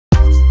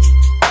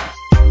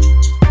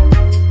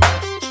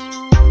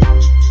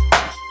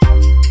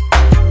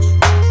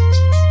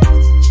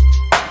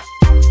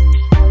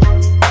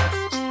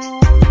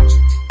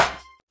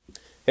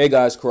Hey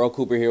guys, Carell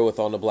Cooper here with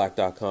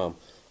OnTheBlack.com.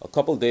 A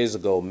couple of days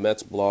ago,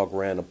 Mets blog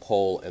ran a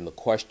poll, and the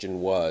question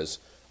was,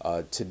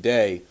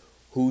 today,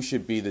 who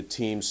should be the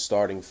team's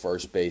starting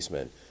first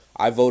baseman?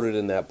 I voted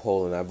in that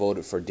poll, and I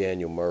voted for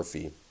Daniel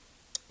Murphy,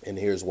 and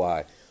here's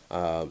why.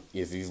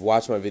 If you've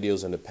watched my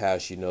videos in the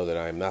past, you know that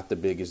I'm not the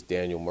biggest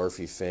Daniel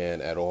Murphy fan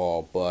at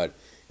all, but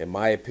in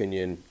my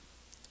opinion,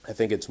 I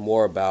think it's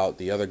more about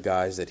the other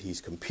guys that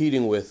he's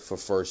competing with for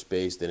first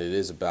base than it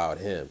is about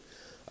him.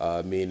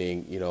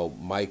 Meaning,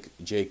 Mike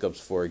Jacobs,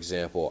 for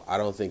example, I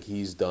don't think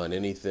he's done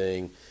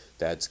anything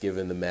that's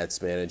given the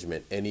Mets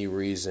management any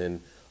reason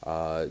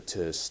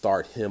to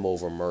start him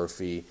over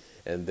Murphy.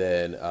 And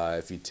then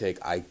if you take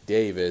Ike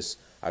Davis,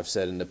 I've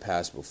said in the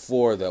past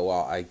before that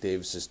while Ike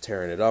Davis is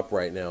tearing it up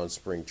right now in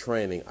spring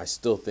training, I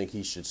still think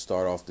he should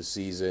start off the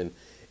season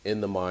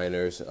in the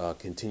minors,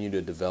 continue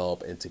to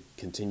develop, and to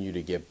continue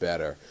to get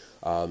better.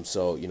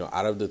 So,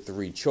 out of the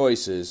three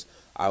choices,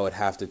 I would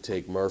have to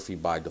take Murphy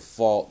by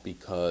default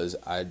because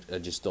I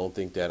just don't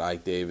think that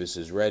Ike Davis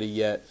is ready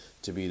yet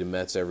to be the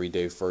Mets'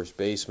 everyday first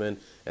baseman,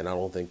 and I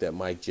don't think that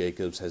Mike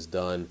Jacobs has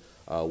done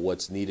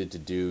what's needed to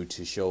do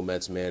to show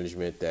Mets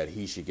management that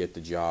he should get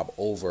the job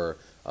over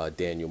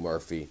Daniel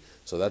Murphy.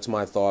 So that's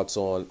my thoughts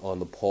on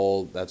the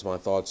poll. That's my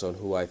thoughts on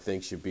who I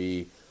think should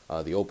be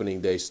the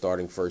opening day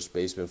starting first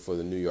baseman for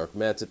the New York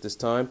Mets at this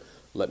time.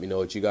 Let me know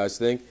what you guys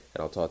think,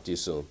 and I'll talk to you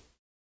soon.